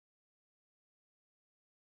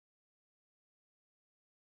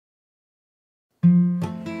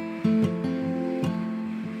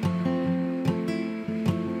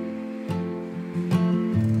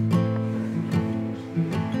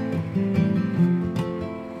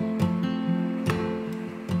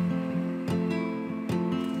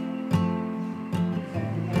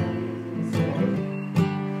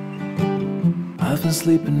Often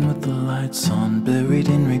sleeping with the lights on, buried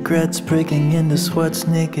in regrets, breaking into sweats,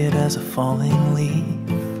 naked as a falling leaf.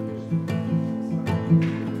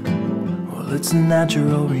 Well, it's a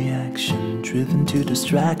natural reaction, driven to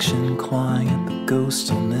distraction, clawing at the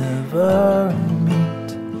ghosts I'll never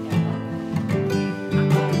meet.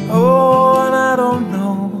 Oh, and I don't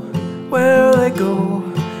know where they go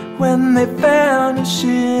when they vanish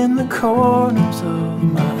in the corners of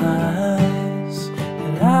my eyes.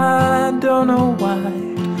 And I don't know why,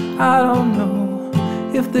 I don't know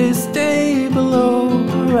if they stay below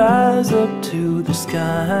or rise up to the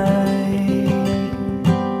sky.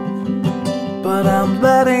 But I'm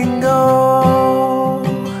letting go,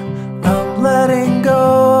 I'm letting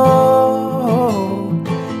go.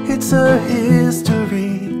 It's a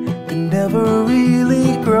history that never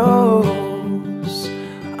really grows.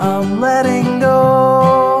 I'm letting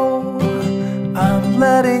go, I'm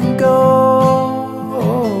letting go.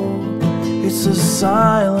 It's a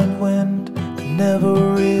silent wind that never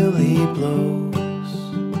really blows.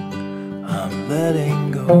 I'm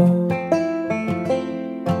letting go.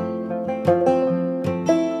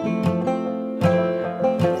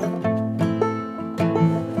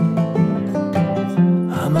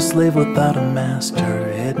 I'm a slave without a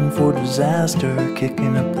master, heading for disaster,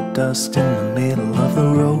 kicking up the dust in the middle of the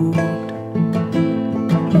road.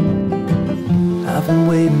 I've been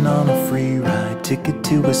waiting on a free ride, ticket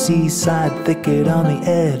to a seaside thicket on the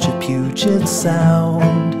edge of Puget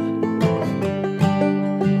Sound.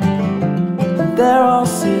 And there I'll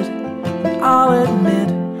sit, and I'll admit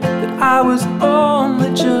that I was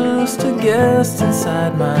only just a guest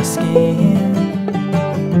inside my skin.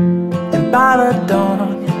 And by the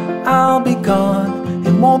dawn I'll be gone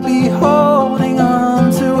and won't be holding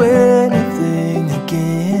on to